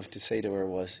think of to say to her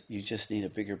was, you just need a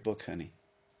bigger book, honey.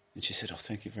 And she said, oh,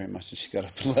 thank you very much. And she got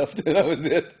up and left, and that was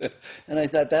it. And I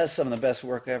thought, that's some of the best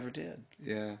work I ever did.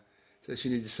 Yeah. So she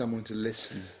needed someone to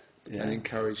listen and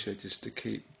encourage her just to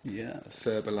keep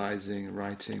verbalizing,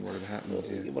 writing, whatever happened.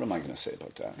 Well, what am I going to say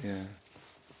about that? Yeah.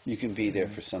 You can be there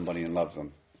for somebody and love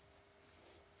them.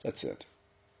 That's it.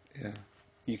 Yeah.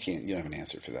 You don't have an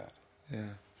answer for that. Yeah.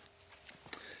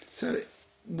 So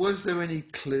was there any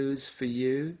clues for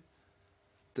you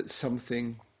that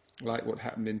something like what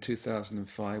happened in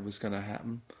 2005 was going to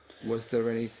happen? Was there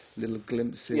any little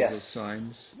glimpses or Yes.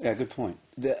 signs? Yeah, good point.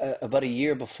 About a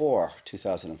year before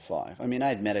 2005, I mean, I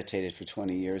had meditated for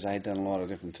 20 years. I had done a lot of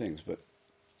different things, but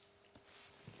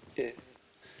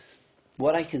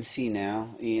what I can see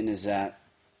now, Ian, is that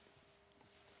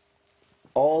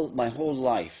my whole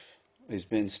life has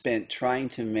been spent trying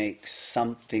to make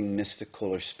something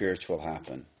mystical or spiritual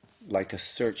happen, like a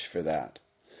search for that.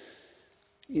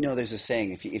 You know, there's a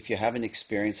saying: if you haven't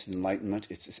experienced enlightenment,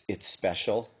 it's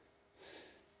special,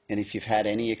 and if you've had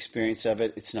any experience of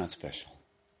it, it's not special.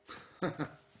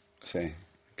 See,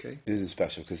 Okay. it isn't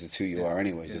special because it's who you are,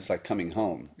 anyways. Yeah. It's like coming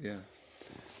home. Yeah.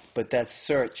 But that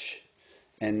search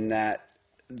and that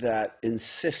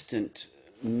insistent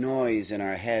noise in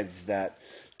our heads, that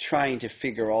trying to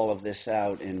figure all of this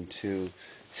out and to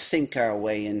think our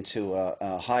way into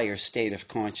a higher state of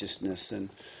consciousness, and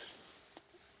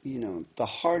you know, the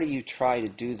harder you try to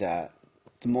do that,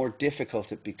 the more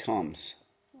difficult it becomes.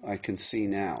 I can see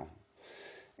now.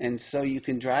 And so you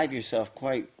can drive yourself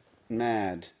quite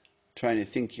mad trying to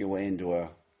think your way into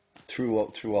through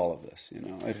all of this, you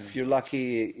know. If you're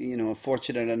lucky, you know,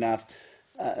 fortunate enough,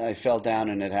 I fell down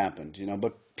and it happened, you know.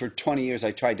 But for 20 years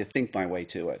I tried to think my way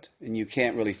to it, and you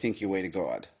can't really think your way to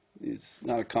God. It's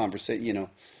not a conversation, you know.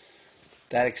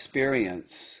 That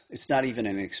experience, it's not even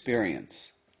an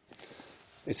experience.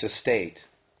 It's a state.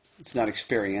 It's not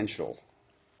experiential.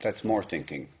 That's more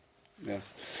thinking.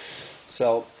 Yes.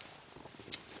 So,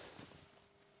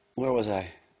 where was I?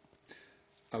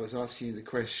 I was asking you the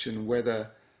question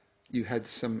whether you had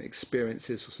some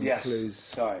experiences or some clues.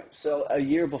 Sorry. So a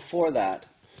year before that,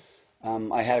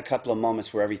 I had a couple of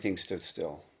moments where everything stood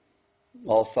still.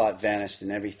 All thought vanished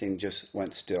and everything just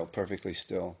went still, perfectly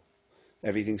still.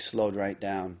 Everything slowed right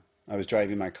down. I was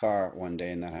driving my car one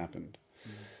day and that happened.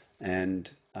 And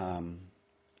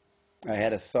I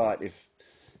had a thought,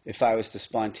 if I was to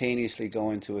spontaneously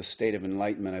go into a state of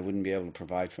enlightenment, I wouldn't be able to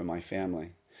provide for my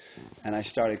family. And I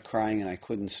started crying and I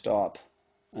couldn't stop.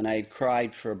 And I had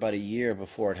cried for about a year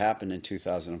before it happened in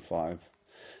 2005.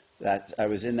 That I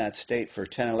was in that state for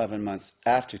 10, 11 months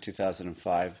after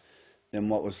 2005. Then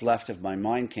what was left of my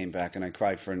mind came back and I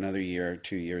cried for another year or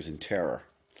 2 years in terror.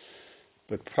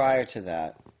 But prior to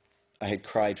that, I had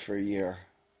cried for a year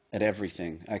at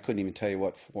everything. I couldn't even tell you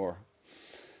what for.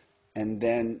 And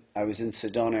then I was in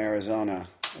Sedona, Arizona,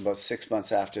 about 6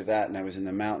 months after that, and I was in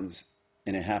the mountains,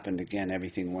 and it happened again.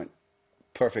 Everything went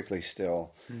perfectly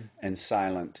still and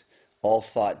silent. All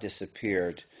thought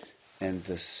disappeared, and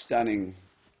the stunning,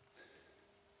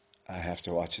 I have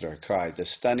to watch it or I cry, the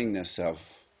stunningness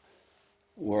of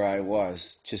where I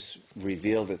was just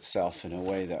revealed itself in a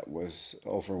way that was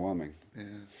overwhelming. Yeah.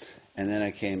 And then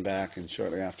I came back, and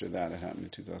shortly after that, it happened in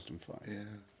 2005. Yeah.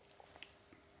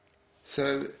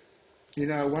 So, you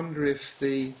know, I wonder if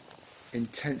the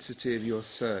intensity of your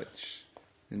search,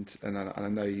 and I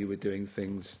know you were doing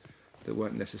things that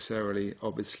weren't necessarily,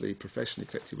 obviously, professionally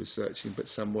connected with searching, but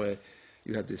somewhere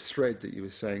you had this thread that you were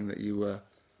saying that you were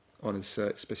on a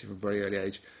search, especially from a very early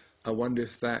age. I wonder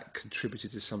if that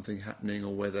contributed to something happening,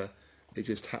 or whether it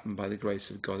just happened by the grace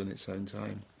of God in its own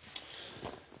time.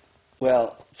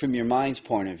 Well, from your mind's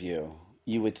point of view,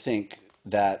 you would think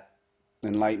that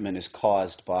enlightenment is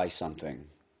caused by something.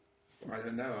 I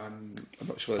don't know. I'm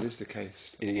not sure that is the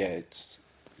case. Yeah,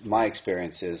 my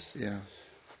experience is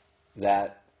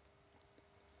that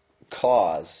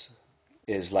cause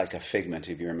is like a figment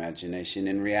of your imagination.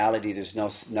 In reality, there's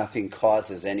nothing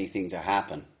causes anything to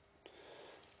happen.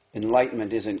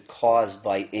 Enlightenment isn't caused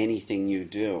by anything you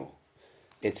do.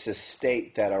 It's a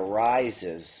state that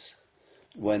arises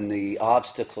when the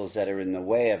obstacles that are in the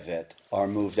way of it are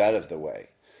moved out of the way.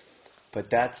 But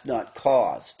that's not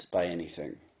caused by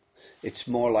anything. It's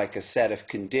more like a set of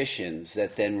conditions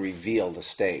that then reveal the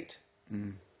state.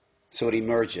 So it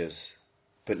emerges,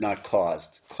 but not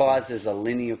caused. Cause is a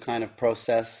linear kind of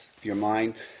process of your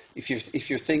mind. If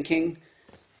you're thinking,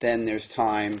 then there's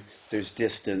time, there's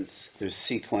distance, there's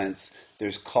sequence,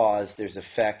 there's cause, there's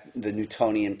effect. The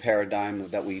Newtonian paradigm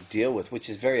that we deal with, which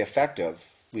is very effective,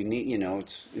 we need, you know,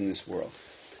 it's in this world,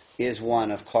 is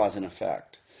one of cause and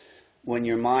effect. When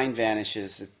your mind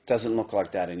vanishes, it doesn't look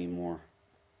like that anymore.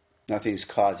 Nothing's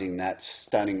causing that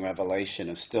stunning revelation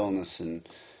of stillness and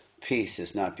peace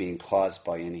is not being caused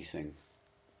by anything.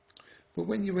 But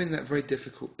when you were in that very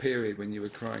difficult period, when you were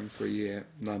crying for a year,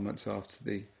 9 months after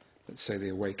the, let's say, the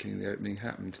awakening, the opening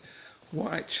happened,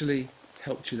 what actually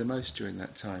helped you the most during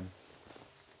that time?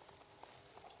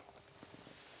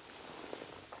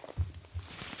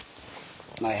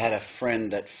 I had a friend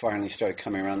that finally started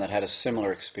coming around that had a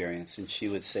similar experience, and she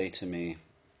would say to me,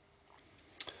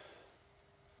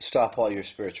 stop all your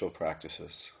spiritual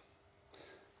practices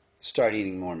start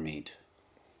eating more meat.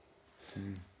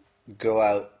 Go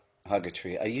out, hug a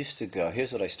tree. I used to go,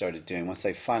 here's what I started doing. Once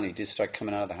I finally did start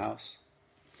coming out of the house,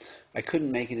 I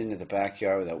couldn't make it into the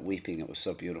backyard without weeping. It was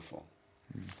so beautiful.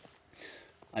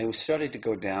 I started to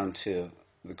go down to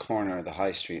the corner of the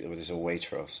high street where there's a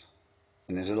Waitrose.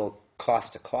 And there's a little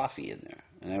Costa coffee in there.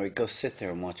 And I would go sit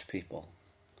there and watch people.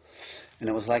 And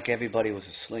it was like everybody was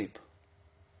asleep.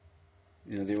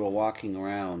 You know, they were walking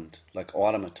around like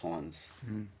automatons,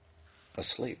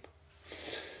 asleep.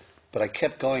 But I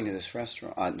kept going to this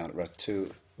restaurant,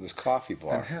 to this coffee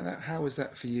bar. And how was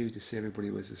that for you to see everybody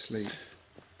was asleep?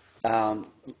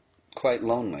 Quite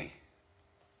lonely.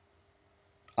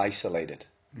 Isolated.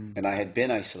 And I had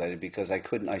been isolated because I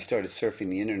started surfing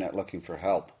the internet looking for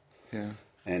help. Yeah.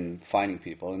 And finding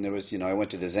people. And there was, I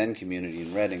went to the Zen community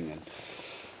in Reading, and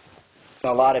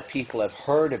a lot of people have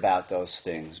heard about those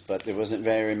things, but there wasn't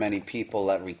very many people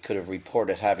that could have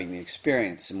reported having the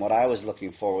experience. And what I was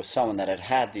looking for was someone that had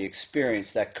had the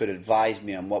experience that could advise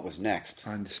me on what was next.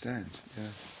 I understand, yeah.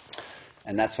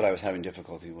 And that's what I was having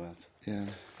difficulty with. Yeah.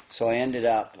 So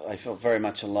I felt very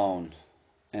much alone.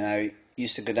 And I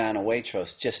used to go down to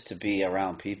Waitrose just to be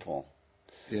around people.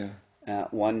 Yeah.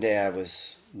 One day I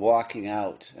was walking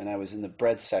out, and I was in the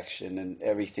bread section, and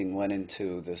everything went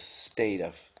into this state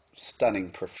of stunning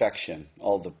perfection,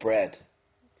 all the bread.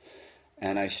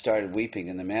 And I started weeping,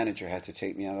 and the manager had to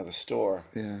take me out of the store.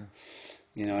 Yeah.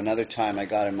 Another time I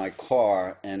got in my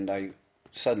car, and I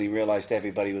suddenly realized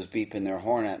everybody was beeping their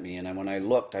horn at me, and when I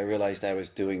looked, I realized I was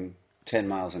doing 10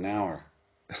 miles an hour.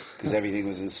 Because everything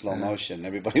was in slow motion.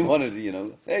 Everybody wanted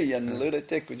to, hey, you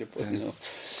lunatic, would you put, Yeah.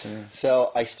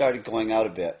 So I started going out a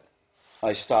bit.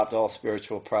 I stopped all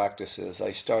spiritual practices.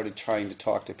 I started trying to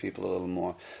talk to people a little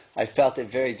more. I felt it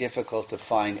very difficult to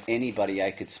find anybody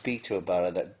I could speak to about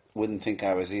it that wouldn't think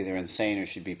I was either insane or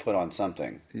should be put on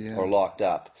something or locked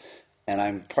up. And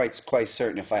I'm quite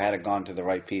certain if I had gone to the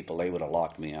right people, they would have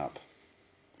locked me up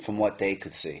from what they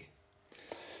could see.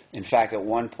 In fact, at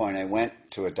one point I went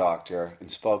to a doctor and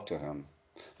spoke to him.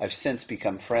 I've since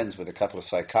become friends with a couple of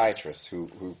psychiatrists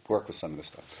who work with some of this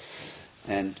stuff.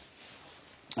 And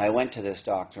I went to this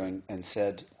doctor and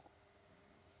said,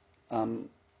 I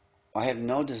have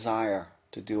no desire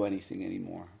to do anything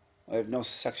anymore. I have no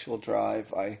sexual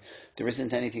drive. There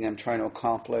isn't anything I'm trying to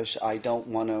accomplish. I don't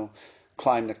want to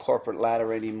climb the corporate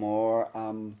ladder anymore.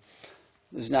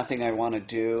 There's nothing I want to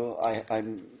do.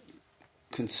 I'm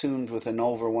consumed with an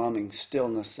overwhelming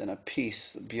stillness and a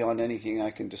peace beyond anything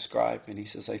I can describe. And he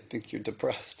says, I think you're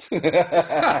depressed.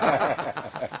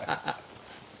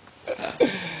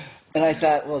 And I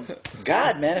thought, well,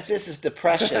 God, man, if this is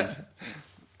depression,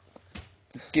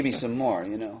 give me some more,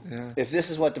 Yeah. If this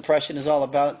is what depression is all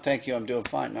about, thank you, I'm doing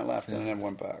fine. And I left, and I never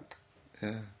went back.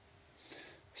 Yeah.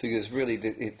 So because really,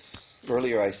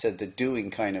 earlier I said the doing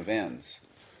kind of ends.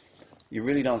 You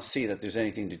really don't see that there's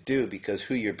anything to do because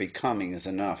who you're becoming is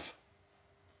enough.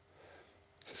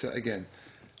 So again,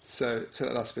 so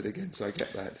that last bit again, so I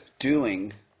get that.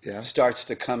 Doing starts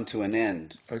to come to an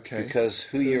end. Okay. Because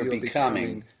who you're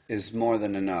becoming is more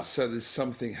than enough. So there's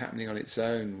something happening on its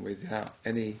own without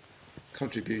any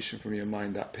contribution from your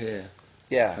mind up here.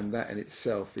 Yeah. And that in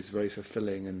itself is very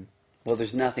fulfilling and... Well,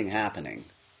 there's nothing happening.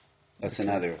 That's Okay.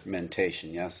 another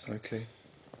mentation, yes? Okay.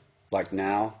 Like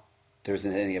now, there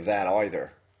isn't any of that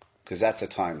either. Because that's a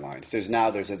timeline. If there's now,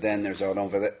 there's a then, there's an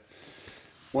over there.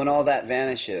 When all that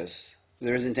vanishes,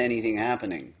 there isn't anything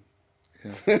happening.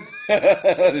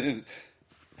 Yeah.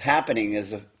 Happening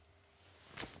is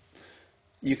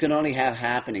you can only have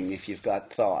happening if you've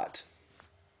got thought.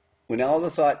 When all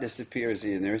the thought disappears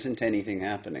and there isn't anything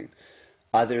happening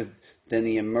other than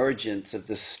the emergence of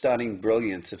the stunning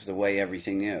brilliance of the way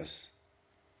everything is.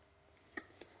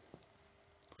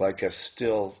 Like a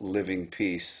still living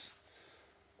piece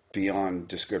beyond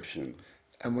description.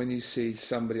 And when you see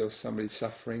somebody or somebody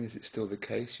suffering, is it still the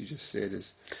case? You just see it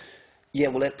as... Yeah,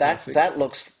 well, that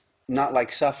looks not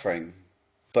like suffering,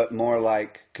 but more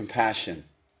like compassion.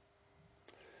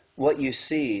 What you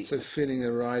see... So feeling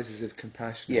arises of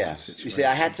compassion. Yes. You see,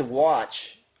 I had to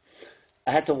watch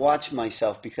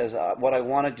myself because what I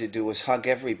wanted to do was hug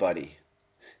everybody.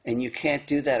 And you can't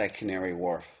do that at Canary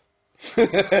Wharf. Well,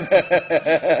 you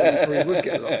probably would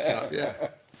get locked up, yeah.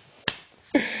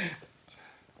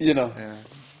 Yeah.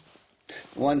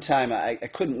 One time I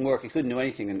couldn't work, I couldn't do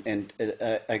anything, and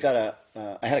I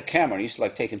had a camera, and I used to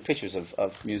like taking pictures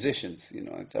of musicians,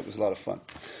 that was a lot of fun.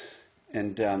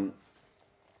 And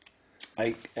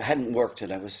I hadn't worked,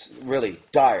 and I was really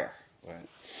dire. Right?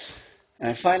 And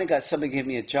I finally got somebody to give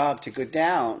me a job to go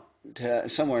down to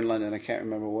somewhere in London, I can't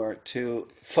remember where, to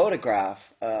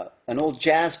photograph an old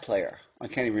jazz player I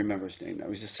can't even remember his name now.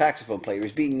 He was a saxophone player. He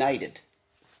was being knighted.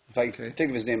 If I think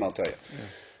of his name, I'll tell you. Yeah.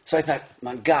 So I thought,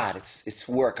 my God, it's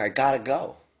work. I got to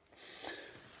go.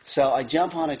 So I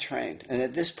jump on a train, and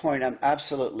at this point, I'm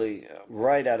absolutely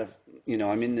right out of,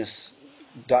 I'm in this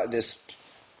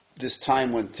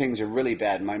time when things are really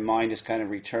bad. My mind is kind of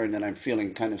returned, and I'm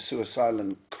feeling kind of suicidal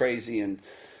and crazy, and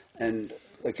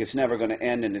like it's never going to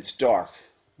end, and it's dark.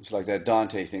 It's like that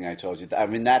Dante thing I told you.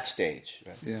 I'm in that stage.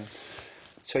 Right? Yeah.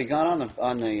 So I got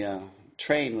on the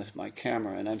train with my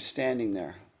camera, and I'm standing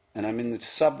there, and I'm in the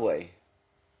subway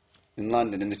in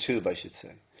London, in the tube, I should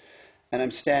say. And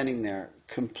I'm standing there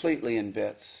completely in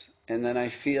bits. And then I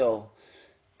feel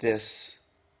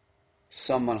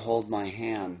someone hold my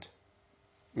hand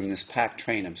in this packed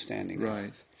train I'm standing in.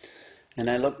 Right. And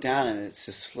I look down, and it's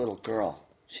this little girl.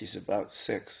 She's about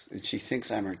 6, and she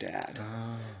thinks I'm her dad.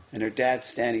 Oh. And her dad's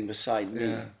standing beside me.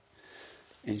 Yeah.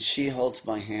 And she holds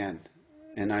my hand.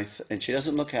 And she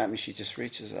doesn't look at me, she just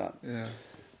reaches up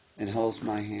and holds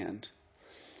my hand.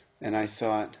 And I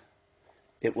thought,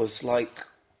 it was like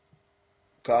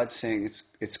God saying,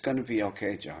 it's going to be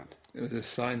okay, John. It was a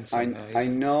sign somehow. I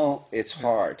know it's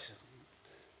hard,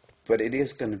 but it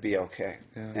is going to be okay.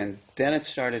 Yeah. And then it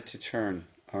started to turn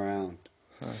around.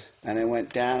 Huh. And I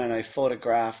went down and I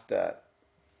photographed that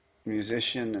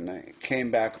musician, and I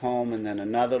came back home, and then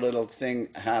another little thing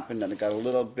happened, and I got a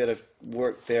little bit of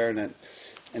work there, and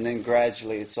then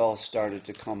gradually it's all started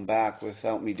to come back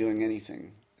without me doing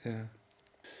anything. Yeah.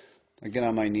 I get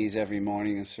on my knees every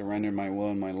morning and surrender my will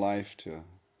and my life to.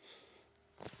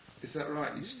 Is that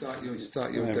right? You start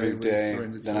your every day.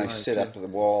 Then I sit up at the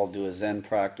wall, do a Zen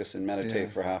practice, and meditate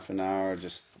for half an hour,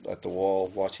 just at the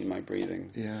wall, watching my breathing.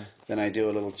 Yeah. Then I do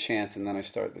a little chant, and then I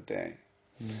start the day.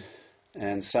 Mm.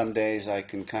 And some days I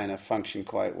can kind of function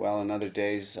quite well, and other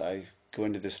days I go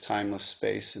into this timeless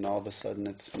space, and all of a sudden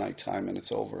it's nighttime and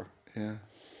it's over. Yeah.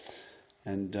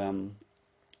 And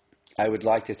I would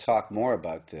like to talk more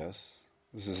about this.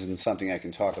 This isn't something I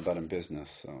can talk about in business,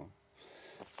 so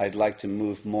I'd like to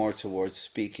move more towards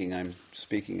speaking. I'm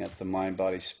speaking at the Mind,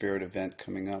 Body, Spirit event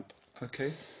coming up.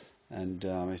 Okay. And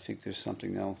I think there's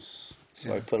something else.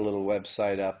 So I put a little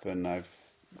website up, and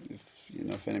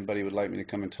if anybody would like me to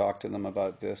come and talk to them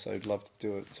about this, I'd love to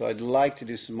do it. So I'd like to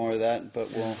do some more of that, but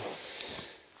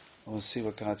we'll see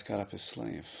what God's got up his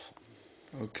sleeve.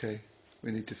 Okay.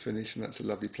 We need to finish, and that's a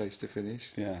lovely place to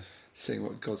finish. Yes. Seeing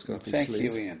what God's got up his Thank sleeve.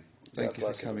 you, Ian. Thank you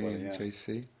for coming in,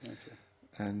 JC. Thank you.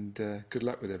 And good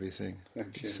luck with everything.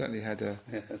 Thank you. You certainly had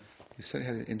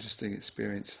an interesting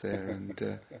experience there,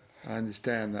 and I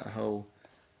understand that whole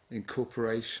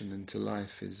incorporation into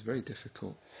life is very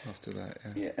difficult after that.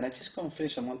 Yeah, and I just want to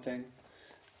finish on one thing.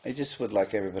 I just would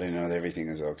like everybody to know that everything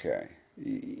is okay.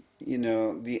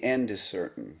 The end is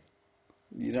certain.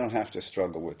 You don't have to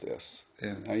struggle with this.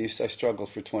 Yeah. I struggled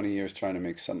for 20 years trying to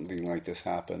make something like this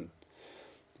happen.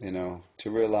 To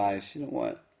realize, you know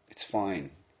what, it's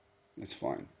fine. It's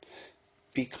fine.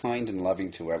 Be kind and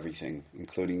loving to everything,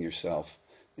 including yourself,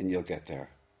 and you'll get there.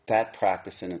 That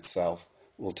practice in itself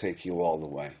will take you all the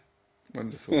way.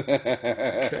 Wonderful.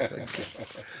 Okay, thank you.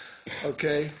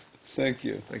 Okay. Thank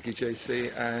you. Thank you,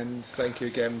 JC, and thank you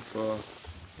again for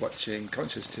watching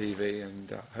Conscious TV,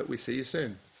 and I hope we see you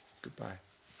soon. Goodbye.